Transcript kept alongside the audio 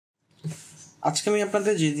আজকে আমি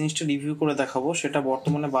আপনাদের যে জিনিসটা রিভিউ করে দেখাবো সেটা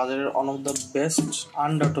বর্তমানে বাজারের one of the best,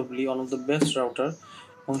 undoubtedly one of the best router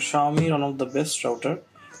এবং Xiaomi one of the best router,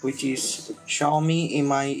 which is Xiaomi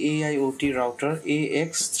Mi AIoT router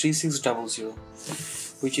AX3600,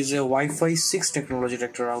 which is a Wi-Fi 6 টেকনোলজির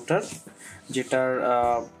একটা রাউটার, যেটার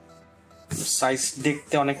সাইজ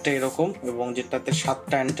দেখতে অনেকটা এরকম এবং যেটাতে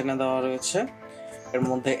 7টা অ্যান্টেনা দেওয়া রয়েছে। এর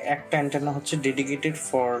মধ্যে একটা অ্যান্টেনা হচ্ছে dedicated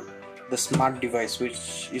for the smart device, which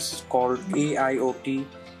is called AIoT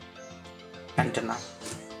antenna.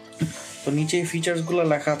 তো নিচে এই ফিচার্সগুলো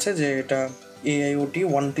লেখা আছে যে এটা AIoT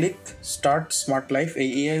one click start smart life. এই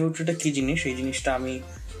AIoTটা কি জিনিস, এই জিনিসটা আমি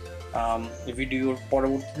ভিডিওর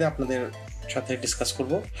পরবর্তীতে আপনাদের সাথে ডিসকাস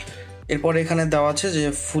করব। এরপরে এখানে দেওয়া আছে যে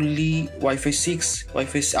ফুললি ওয়াইফাই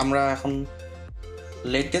 6 আমরা এখন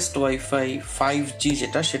লেটেস্ট ওয়াইফাই 5G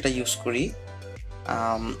সেটা ইউজ করি।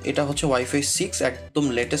 এটা হচ্ছে ওয়াইফাই 6, একদম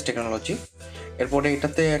লেটেস্ট টেকনোলজি। এরপরে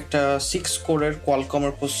এটাতে একটা 6 কোরের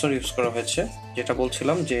কোয়ালকমের প্রসেসর ইউজ করা হয়েছে, যেটা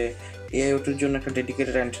বলছিলাম যে AIoTর জন্য একটা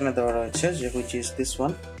ডেডিকেটেড অ্যান্টেনা দেওয়া রয়েছে, যে হুইচ ইজ দিস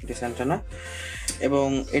অ্যান্টেনা। এবং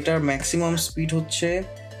এটার ম্যাক্সিমাম স্পিড হচ্ছে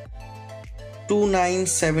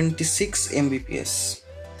 2976 Mbps।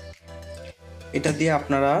 এটা দিয়ে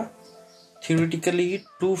আপনারা থিওরিটিক্যালি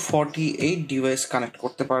 248 ডিভাইস কানেক্ট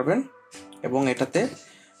করতে পারবেন এবং এটাতে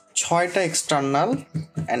 6টা এক্সটার্নাল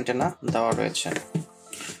অ্যান্টেনা দেওয়া রয়েছে।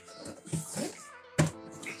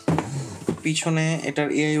 পিছনে এটার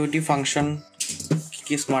AIoT ফাংশন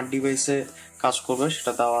কি স্মার্ট ডিভাইসে কাজ করবে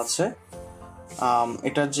সেটা দেওয়া আছে।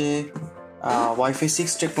 এটা যে ওয়াইফাই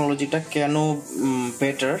 6 টেকনোলজিটা কেন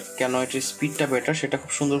বেটার, কেন এটার স্পিডটা বেটার, সেটা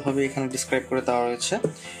খুব সুন্দরভাবে এখানে ডিসক্রাইব করে দেওয়া রয়েছে।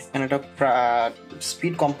 এখানে একটা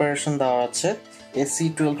স্পিড কম্পারিজন দেওয়া আছে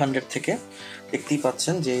AC1200 থেকে। দেখতেই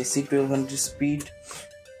পাচ্ছেন যে AC1200 স্পিড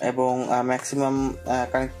এবং maximum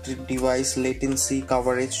connected device, latency,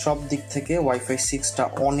 coverage সব দিক থেকে ওয়াইফাই 6টা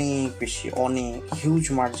অনেক বেশি, অনেক হিউজ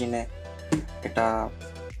মার্জিনে এটা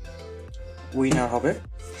উইনার হবে।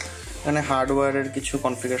 এখানে হার্ডওয়্যারের কিছু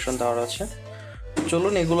কনফিগারেশন দেওয়া আছে।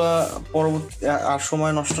 চলুন এগুলো পরবর্তী আর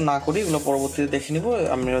সময় নষ্ট না করি, এগুলো পরবর্তীতে দেখে নিব।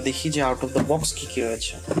 আমরা দেখি যে আউট অফ দ্য বক্স কি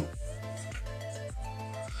রয়েছে।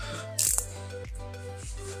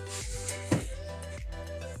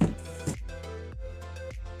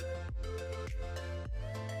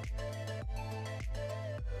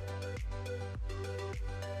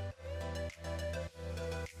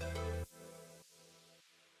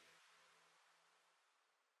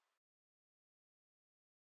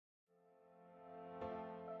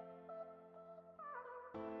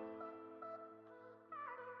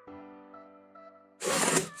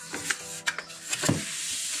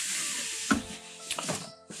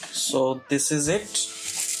 So this is it.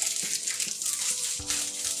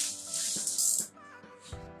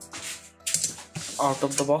 Out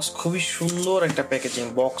of the box খুবই সুন্দর একটা প্যাকেজিং,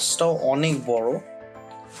 বক্সটাও অনেক বড়,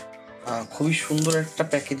 খুবই সুন্দর একটা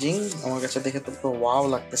প্যাকেজিং। আমার কাছে দেখে তো পুরো ওয়াও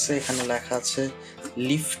লাগতেছে। এখানে লেখা আছে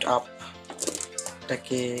লিফট আপ,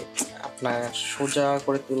 এটাকে আপনার সোজা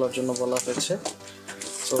করে তোলার জন্য বলা হয়েছে।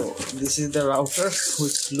 So this is the router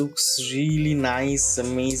which looks really nice,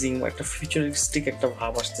 amazing, একটা ফিউচারিস্টিক একটা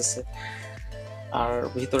ভাব আসতেছে। আর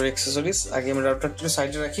ভিতরে অ্যাক্সেসরিজ, আগে আমি রাউটারটা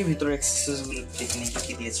সাইডে রাখি, ভিতরে অ্যাক্সেসরিজ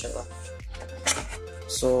কি দিয়েছে ওরা।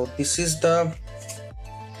 So this is the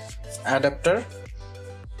adapter,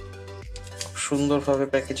 সুন্দরভাবে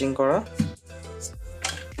প্যাকেজিং করা।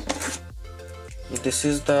 This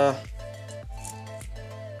is the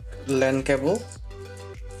LAN cable,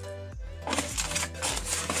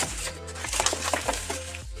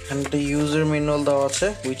 একটা ইউজার ম্যানুয়াল দেওয়া আছে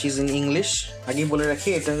which is in English। আগেই বলে রাখি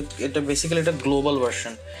এটা বেসিক্যালি এটা গ্লোবাল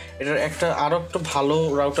ভার্সন। এটার আরো একটা ভালো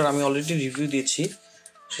রাউটার আমি অলরেডি রিভিউ দিয়েছি,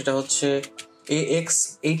 সেটা হচ্ছে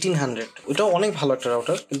AX1800। ওটাও অনেক ভালো একটা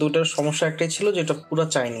রাউটার, কিন্তু ওটার সমস্যা একটাই ছিল যে এটা পুরো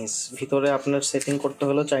চাইনিজ। ভিতরে আপনার সেটিং করতে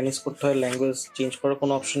হলে চাইনিজ করতে হয়, ল্যাঙ্গুয়েজ চেঞ্জ করার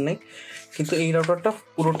কোনো অপশন নেই। কিন্তু এই রাউটারটা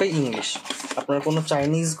পুরোটাই ইংলিশ, আপনার কোনো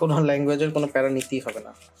চাইনিজ কোনো ল্যাঙ্গুয়েজের কোনো প্যারা নিতেই হবে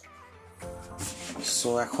না। সো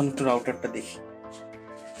এখন একটু রাউটারটা দেখি।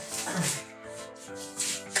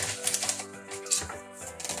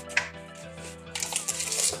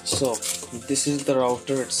 So this is the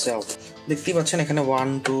router itself. দেখতেই পাচ্ছেন এখানে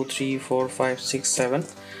 1 2 3 4 5 6 7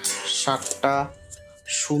 7টা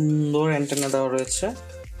সুন্দর অ্যান্টেনা দেওয়া রয়েছে,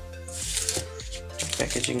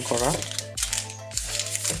 প্যাকেজিং করা।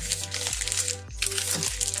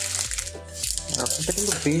 রাউটারটা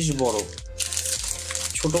কিন্তু বেশ বড়,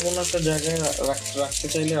 ছোট কোনো একটা জায়গায় রাখতে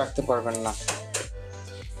চাইলে রাখতে পারবেন না।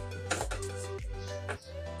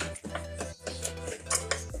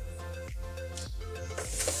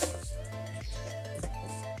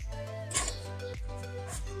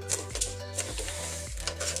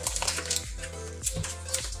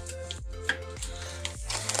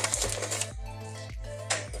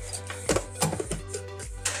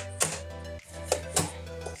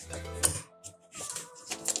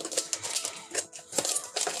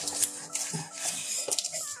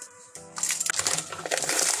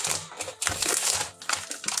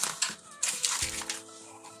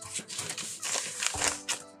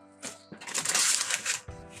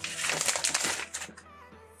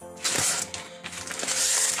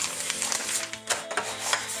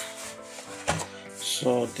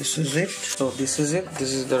 This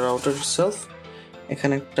is the router itself.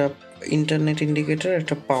 এখানে একটা ইন্টারনেট ইন্ডিকেটর,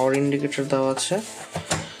 একটা পাওয়ার ইন্ডিকেটর দেওয়া আছে।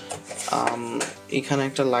 এখানে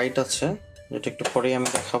একটা লাইট আছে যেটা একটু পরেই আমি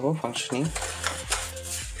দেখাবো ফাংশনিং।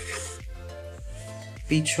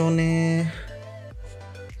 পিছনে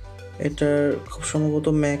এটার খুব সম্ভবত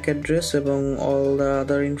ম্যাক অ্যাড্রেস এবং অল দ্য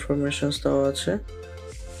আদার ইনফরমেশনস দেওয়া আছে।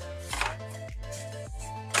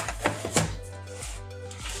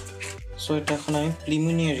 সো এটা এখন আমি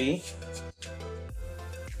প্রিলিমিনারি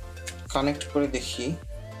কানেক্ট করে দেখি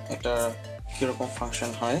এটা কিরকম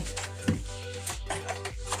ফাংশন হয়।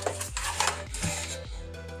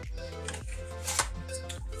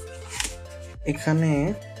 এখানে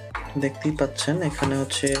দেখতেই পাচ্ছেন এখানে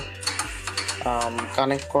হচ্ছে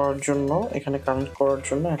কানেক্ট করার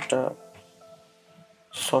জন্য একটা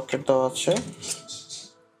সকেট দেওয়া আছে,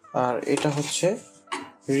 আর এটা হচ্ছে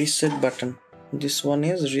reset button. This one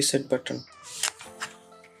is reset button.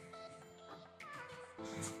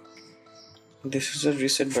 This is a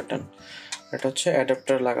reset button. এটা হচ্ছে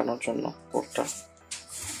অ্যাডাপ্টার লাগানোর জন্য পোর্টটা।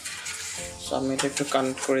 সো আমি এটা একটু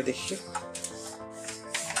কানেক্ট করে দেখি।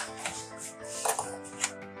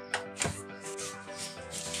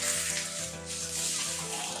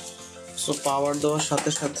 সো পাওয়ার দেওয়ার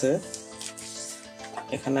সাথে সাথে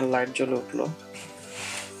এখানে লাইট জ্বলে উঠলো।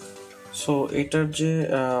 সো এটার যে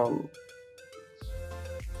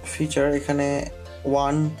ফিচার, এখানে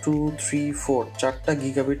 1 2 3 4 চারটা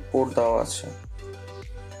গিগাবিট পোর্ট দেওয়া আছে।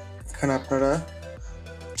 এখানে আপনারা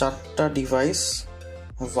চারটা ডিভাইস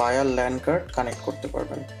ভায়া ল্যান কার্ড কানেক্ট করতে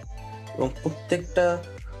পারবেন এবং প্রত্যেকটা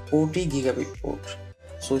পোর্টই গিগাবিট পোর্ট।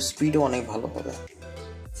 সো স্পিডও অনেক ভালো হবে।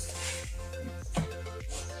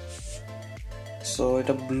 সো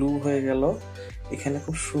এটা ব্লু হয়ে গেল। এখানে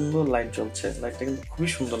খুব সুন্দর লাইট জ্বলছে, লাইটটা কিন্তু খুবই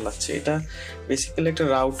সুন্দর লাগছে। এটা বেসিক্যালি একটা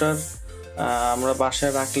রাউটার আমরা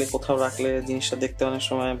বাসায় রাখলে, কোথাও রাখলে জিনিসটা দেখতে অনেক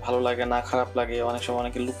সময় ভালো লাগে না, খারাপ লাগে। অনেক সময়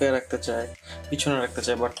অনেকে লুকিয়ে রাখতে চায়, পিছনে রাখতে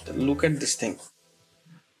চায়, but look at this thing.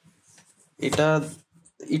 এটা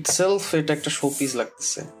ইটসেলফ এটা একটা শোপিস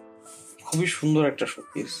লাগতেছে, খুবই সুন্দর একটা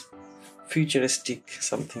শোপিস, ফিউচারিস্টিক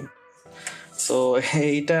সামথিং। সো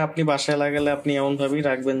এইটা আপনি বাসায় লাগালে আপনি এমন ভাবেই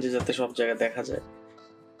রাখবেন যে যাতে সব জায়গায় দেখা যায়।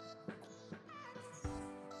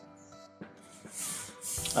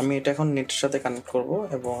 আমি এটা এখন নেটের সাথে কানেক্ট করব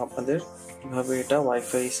এবং আপনাদের কিভাবে এটা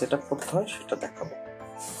ওয়াইফাই সেট আপ করতে হয় সেটা দেখাবো।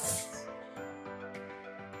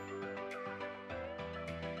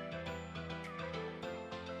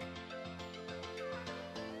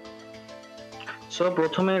 সো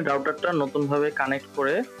প্রথমে রাউটারটা নতুন ভাবে কানেক্ট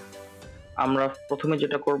করে আমরা প্রথমে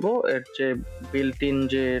যেটা করব, এর যে বিল্ট ইন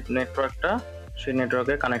যে নেটওয়ার্কটা, সেই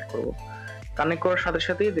নেটওয়ার্কে কানেক্ট করব। কানেক্ট করার সাথে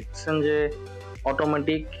সাথেই দেখছেন যে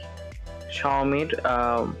অটোমেটিক Xiaomi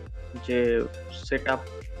যে সেটআপ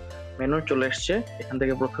মেনু চলে আসছে। এখান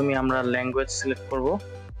থেকে প্রথমে আমরা ল্যাঙ্গুয়েজ সিলেক্ট করব।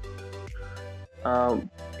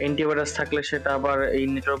 অ্যান্টিভাইরাস থাকলে সেটা আবার এই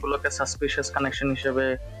নেটওয়ার্কগুলোকে সাসপিশিয়াস কানেকশন হিসেবে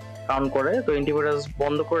কাউন্ট করে, তো অ্যান্টিভাইরাস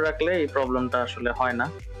বন্ধ করে রাখলে এই প্রবলেমটা আসলে হয় না।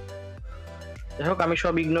 যাই হোক, আমি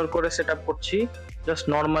সব ইগনোর করে সেটআপ করছি, জাস্ট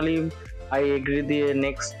নর্মালি আই এগ্রি দিয়ে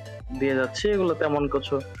নেক্সট দিয়ে যাচ্ছি। এগুলো তেমন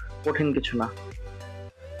কিছু কঠিন কিছু না।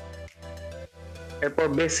 এরপর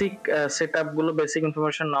বেসিক সেটআপ গুলো, বেসিক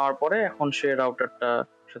ইনফরমেশন নেওয়ার পরে এখন সে রাউটারটার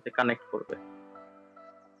সাথে কানেক্ট করবে।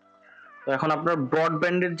 তো এখন আপনার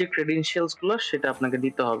ব্রডব্যান্ডের যে ক্রেডেনশিয়ালস গুলো সেটা আপনাকে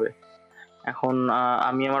দিতে হবে। এখন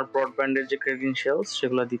আমি আমার ব্রডব্যান্ডের যে ক্রেডেনশিয়ালস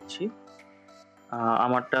সেগুলো দিচ্ছি।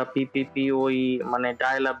 আমারটা পিপিপি, ওই মানে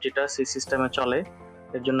ডায়াল আপ যেটা সেই সিস্টেমে চলে,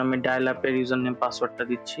 এর জন্য আমি ডায়াল আপের ইউজার নেম পাসওয়ার্ডটা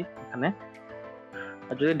দিচ্ছি এখানে।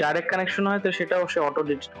 আর যদি ডাইরেক্ট কানেকশন হয় তো সেটাও সে অটো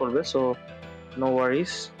ডিটেক্ট করবে, সো নো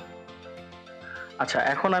ওয়ারিস। আচ্ছা,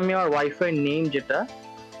 এখন আমি আমার ওয়াইফাই নেম, যেটা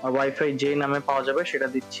আর ওয়াইফাই যে নামে পাওয়া যাবে সেটা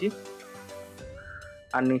দিচ্ছি।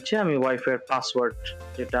 আর নিচে আমি ওয়াইফাই এর পাসওয়ার্ড,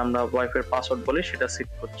 যেটা আমরা ওয়াইফাই এর পাসওয়ার্ড বলি, সেটা সেট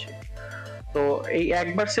করছি। তো এই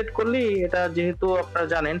একবার সেট করলেই, এটা যেহেতু আপনারা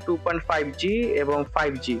জানেন 2.5G এবং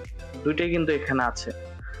 5G দুইটাই কিন্তু এখানে আছে।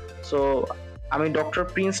 সো আমি ডক্টর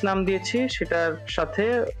প্রিন্স নাম দিয়েছি, সেটার সাথে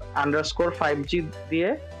 _5G দিয়ে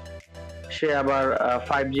সে আবার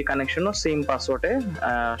 5G কানেকশনও সেম পাসওয়ার্ডে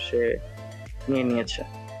সে নিয়ে নিয়েছে।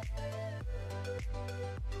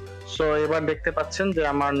 সো এবার দেখতে পাচ্ছেন যে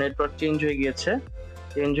আমার নেটওয়ার্ক চেঞ্জ হয়ে গিয়েছে।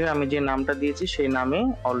 চেঞ্জ হয়ে আমি যে নামটা দিয়েছি সেই নামে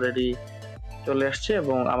অলরেডি চলে আসছে,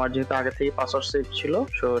 এবং আমার যেহেতু আগে থেকে পাসওয়ার্ড সেভ ছিল,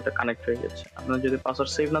 সো এটা কানেক্ট হয়ে গেছে। আপনার যদি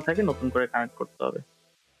পাসওয়ার্ড সেভ না থাকে নতুন করে কানেক্ট করতে হবে।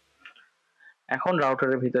 এখন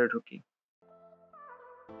রাউটারের ভিতরে ঢুকি।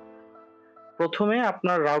 প্রথমে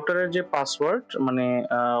আপনার রাউটারের যে পাসওয়ার্ড, মানে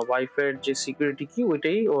ওয়াইফাই এর যে সিকিউরিটি কি,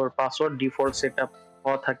 ওইটাই ওর পাসওয়ার্ড ডিফল্ট সেটআপ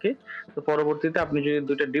হওয়া থাকে। তো পরবর্তীতে আপনি যদি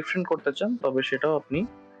দুইটা ডিফারেন্ট করতে চান তবে সেটাও আপনি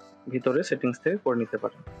ভিতরে সেটিংস থেকে করে নিতে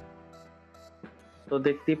পারেন। তো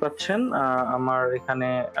দেখতেই পাচ্ছেন আমার এখানে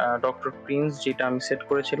ডক্টর প্রিন্স যেটা আমি সেট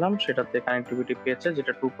করেছিলাম সেটাতে কানেক্টিভিটি পেয়েছে,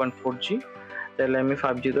 যেটা 2.4G। তাহলে আমি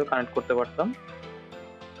 5G তেও কানেক্ট করতে পারতাম।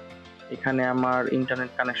 এখানে আমার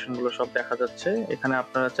ইন্টারনেট কানেকশন গুলো সব দেখা যাচ্ছে। এখানে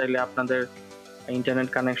আপনারা চাইলে আপনাদের ইন্টারনেট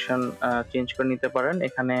কানেকশন চেঞ্জ করে নিতে পারেন।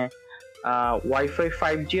 এখানে ওয়াইফাই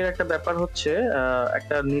 5G এর একটা ব্যাপার হচ্ছে,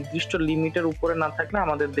 একটা নির্দিষ্ট লিমিটের উপরে না থাকলে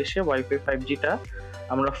আমাদের দেশে ওয়াইফাই 5G-টা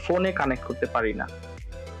আমরা ফোনে কানেক্ট করতে পারি না।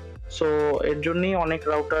 সো এর জন্যই অনেক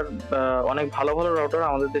রাউটার, অনেক ভালো ভালো রাউটার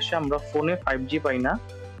আমাদের দেশে আমরা ফোনে 5G পাই না,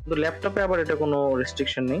 কিন্তু ল্যাপটপে আবার এটা কোনো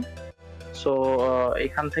রেস্ট্রিকশন নেই। সো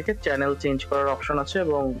এখান থেকে চ্যানেল চেঞ্জ করার অপশন আছে,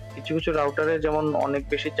 এবং কিছু কিছু রাউটারে যেমন অনেক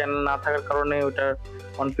বেশি চ্যানেল না থাকার কারণে ওটা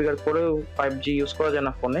কনফিগার করেও 5G ইউজ করা যায়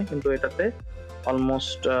না ফোনে, কিন্তু এটাতে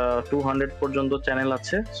অলমোস্ট 200 পর্যন্ত চ্যানেল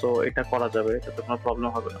আছে। সো এটা করা যাবে, এটাতে কোনো প্রবলেম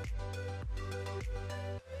হবে না।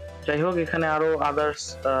 যাই হোক, এখানে আরো আদার্স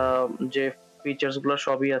যে ফিচার্স গুলো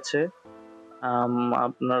সবই আছে,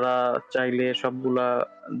 আপনারা চাইলে সবগুলা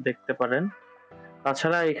দেখতে পারেন।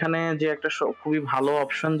 তাছাড়া এখানে যে একটা খুবই ভালো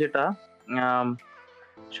অপশন যেটা,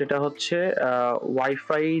 সেটা হচ্ছে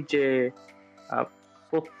ওয়াইফাই যে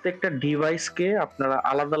প্রত্যেকটা ডিভাইসকে আপনারা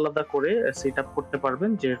আলাদা আলাদা করে সেট আপ করতে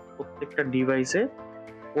পারবেন, যে প্রত্যেকটা ডিভাইসে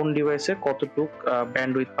কোন ডিভাইসে কতটুক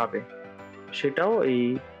ব্যান্ডউইথ পাবে, সেটাও এই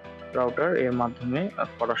রাউটার এর মাধ্যমে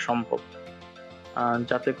করা সম্ভব।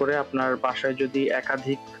 যাতে করে আপনার বাসায় যদি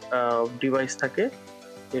একাধিক ডিভাইস থাকে,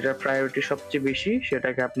 যেটার প্রায়োরিটি সবচেয়ে বেশি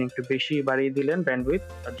সেটাকে আপনি একটু বেশি বাড়িয়ে দিলেন ব্যান্ডউইথ,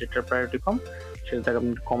 আর যেটার প্রায়োরিটি কম সেটাকে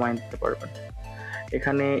আপনি কমায় দিতে পারবেন।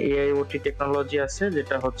 এখানে AIoT টেকনোলজি আছে,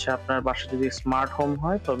 যেটা হচ্ছে আপনার বাসা যদি স্মার্ট হোম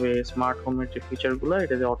হয় তবে স্মার্ট হোমের যে ফিচারগুলো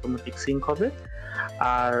এটাতে অটোমেটিক সিঙ্ক হবে।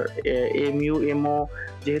 আর MU-MIMO,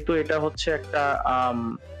 যেহেতু এটা হচ্ছে একটা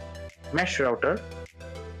মেশ রাউটার,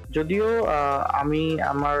 যদিও আমি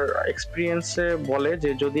আমার এক্সপিরিয়েন্সে বলে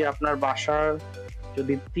যে যদি আপনার বাসার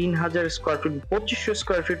যদি 3000 স্কোয়ার ফিট, 2500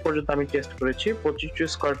 স্কোয়ার ফিট পর্যন্ত আমি টেস্ট করেছি, 2500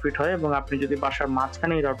 স্কোয়ার ফিট হয়, এবং আপনি যদি বাসার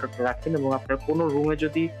মাঝখানে এই রাউটারটা রাখেন এবং আপনার কোনো রুমে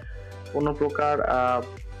যদি কোনো প্রকার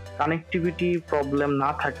কানেক্টিভিটি প্রবলেম না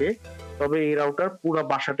থাকে, তবে এই রাউটার পুরো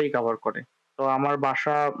বাসাটাই কভার করে। তো আমার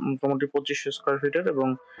বাসা মোটামুটি 2500 স্কোয়ার ফিটের, এবং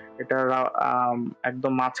এটা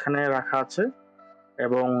একদম মাঝখানে রাখা আছে,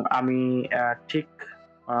 এবং আমি ঠিক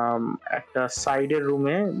একটা সাইডের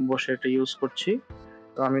রুমে বসে এটা ইউজ করছি।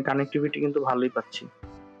 তো আমি কানেক্টিভিটি কিন্তু ভালোই পাচ্ছি,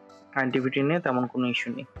 কানেক্টিভিটি নিয়ে তেমন কোনো ইস্যু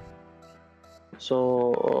নেই। সো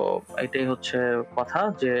এটাই হচ্ছে কথা,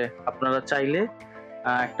 যে আপনারা চাইলে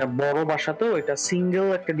একটা বড় বাসাতেও এটা সিঙ্গেল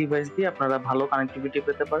একটা ডিভাইস দিয়ে আপনারা ভালো কানেক্টিভিটি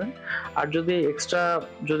পেতে পারেন। আর যদি এক্সট্রা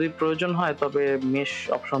যদি প্রয়োজন হয় তবে মেশ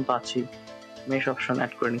অপশন তো আছেই, মেশ অপশন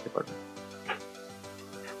অ্যাড করে নিতে পারবেন।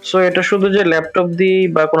 সো এটা শুধু যে ল্যাপটপ দিয়ে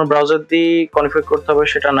বা কোনো ব্রাউজার দিয়ে কনফিগার করতে হবে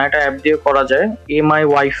সেটা না, এটা অ্যাপ দিয়ে করা যায়। এমআই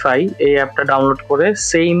ওয়াইফাই এই অ্যাপটা ডাউনলোড করে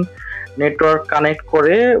সেম নেটওয়ার্ক কানেক্ট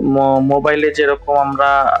করে মোবাইলে যেরকম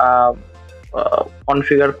আমরা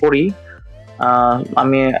কনফিগার করি,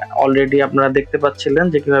 আমি অলরেডি আপনারা দেখতে পাচ্ছিলেন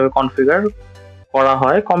যে কিভাবে কনফিগার করা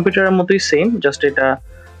হয়, কম্পিউটারের মতোই সেম, জাস্ট এটা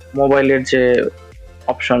মোবাইলের যে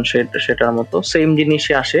অপশন সেটার মতো সেম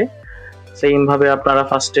জিনিসই আসে। সেম ভাবে আপনারা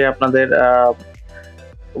ফার্স্টে আপনাদের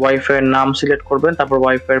ওয়াইফাই এর নাম সিলেক্ট করবেন, তারপর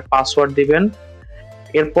ওয়াইফাই এর পাসওয়ার্ড দিবেন।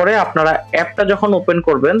 এরপরে আপনারা অ্যাপটা যখন ওপেন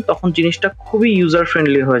করবেন তখন জিনিসটা খুবই ইউজার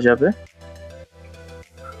ফ্রেন্ডলি হয়ে যাবে।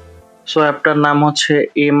 সো অ্যাপটার নাম হচ্ছে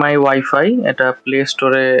এমআই ওয়াইফাই, এটা প্লে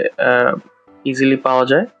স্টোরে ইজিলি পাওয়া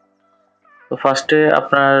যায়। তো ফার্স্টে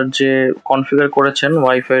আপনার যে কনফিগার করেছেন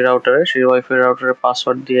ওয়াইফাই রাউটারে, সেই ওয়াইফাই রাউটারের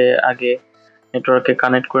পাসওয়ার্ড দিয়ে আগে নেটওয়ার্কে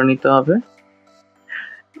কানেক্ট করে নিতে হবে।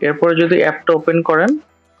 এরপরে যদি অ্যাপটা ওপেন করেন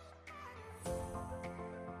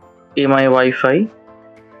এমআই ওয়াইফাই,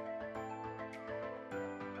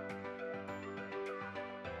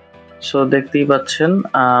 সো দেখতেই পাচ্ছেন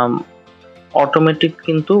অটোমেটিক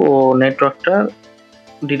কিন্তু ও নেটওয়ার্কটা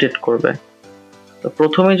ডিটেক্ট করবে। তো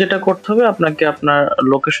প্রথমে যেটা করতে হবে, আপনাকে আপনার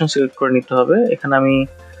লোকেশন সিলেক্ট করে নিতে হবে। এখানে আমি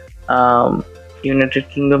ইউনাইটেড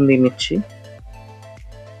কিংডম দিয়ে নিচ্ছি,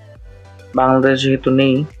 বাংলাদেশ যেহেতু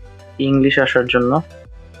নেই, ইংলিশ আসার জন্য।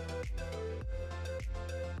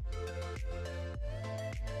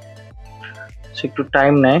 একটু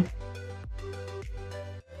টাইম নেয়।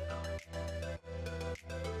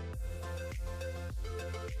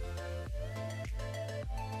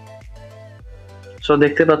 সো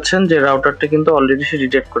দেখতে পাচ্ছেন যে রাউটারটা কিন্তু অলরেডি সে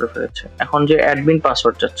ডিটেক্ট করে ফেলেছে। এখন যে অ্যাডমিন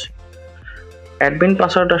পাসওয়ার্ড যাচ্ছে, অ্যাডমিন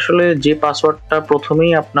পাসওয়ার্ড আসলে যে পাসওয়ার্ডটা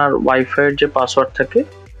প্রথমেই আপনার ওয়াইফাই এর যে পাসওয়ার্ড থাকে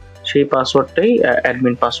সেই পাসওয়ার্ডটাই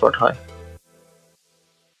অ্যাডমিন পাসওয়ার্ড হয়।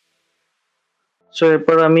 সো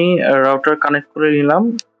এরপর আমি রাউটার কানেক্ট করে নিলাম।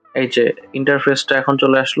 এই যে ইন্টারফেসটা এখন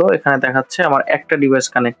চলে আসলো, এখানে দেখাচ্ছে আমার একটা ডিভাইস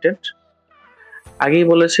কানেক্টেড। আগেই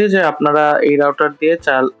বলেছি যে আপনারা এই রাউটার দিয়ে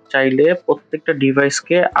চাইলে প্রত্যেকটা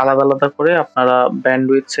ডিভাইসকে আলাদা আলাদা করে আপনারা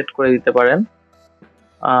ব্যান্ডউইথ সেট করে দিতে পারেন।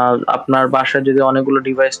 আপনার বাসায় যদি অনেকগুলো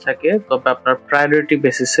ডিভাইস থাকে তবে আপনার প্রায়োরিটি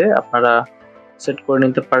বেসিসে আপনারা সেট করে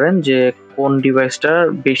নিতে পারেন যে কোন ডিভাইসটার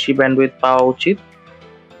বেশি ব্যান্ডউইথ পাওয়া উচিত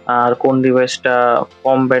আর কোন ডিভাইসটা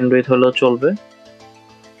কম ব্যান্ডউইথ হলেও চলবে।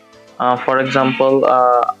 ফর এক্সাম্পল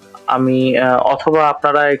আমি অথবা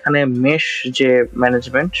আপনারা এখানে মেশ যে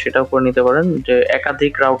ম্যানেজমেন্ট সেটাও করে নিতে পারেন, যে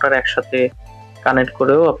একাধিক রাউটার একসাথে কানেক্ট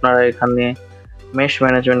করেও আপনারা এখানে মেশ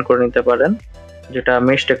ম্যানেজমেন্ট করে নিতে পারেন, যেটা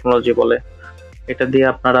মেশ টেকনোলজি বলে। এটা দিয়ে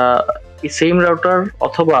আপনারা সেম রাউটার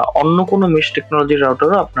অথবা অন্য কোনো মেশ টেকনোলজির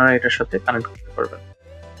রাউটারও আপনারা এটার সাথে কানেক্ট করতে পারবেন।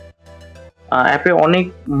 অ্যাপে অনেক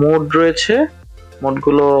মোড রয়েছে,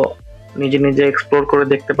 মোডগুলো নিজে নিজে এক্সপ্লোর করে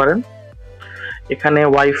দেখতে পারেন। এখানে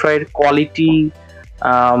ওয়াইফাইয়ের কোয়ালিটি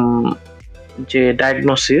যে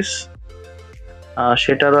ডায়াগনোসিস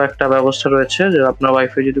সেটারও একটা ব্যবস্থা রয়েছে, যে আপনার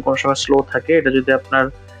ওয়াইফাই যদি কোনো সময় স্লো থাকে, এটা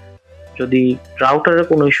যদি রাউটারের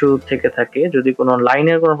কোনো ইস্যু থেকে থাকে, যদি কোনো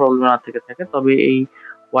লাইনের কোনো প্রবলেম না থেকে থাকে, তবে এই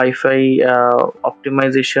ওয়াইফাই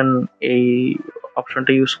অপটিমাইজেশন এই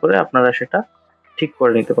অপশনটা ইউজ করে আপনারা সেটা ঠিক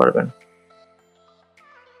করে নিতে পারবেন।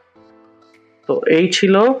 তো এই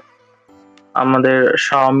ছিল আমাদের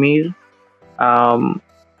Xiaomiর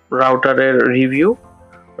রাউটারের রিভিউ।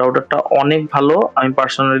 রাউটারটা অনেক ভালো, আমি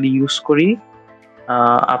পার্সোনালি ইউজ করি,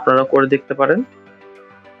 আপনারা করে দেখতে পারেন।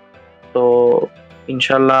 তো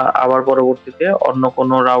ইনশাল্লাহ আবার পরবর্তীতে অন্য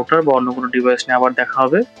কোনো রাউটার বা অন্য কোনো ডিভাইস নিয়ে আবার দেখা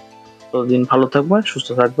হবে। ততদিন ভালো থাকবেন, সুস্থ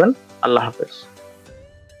থাকবেন। আল্লাহ হাফেজ।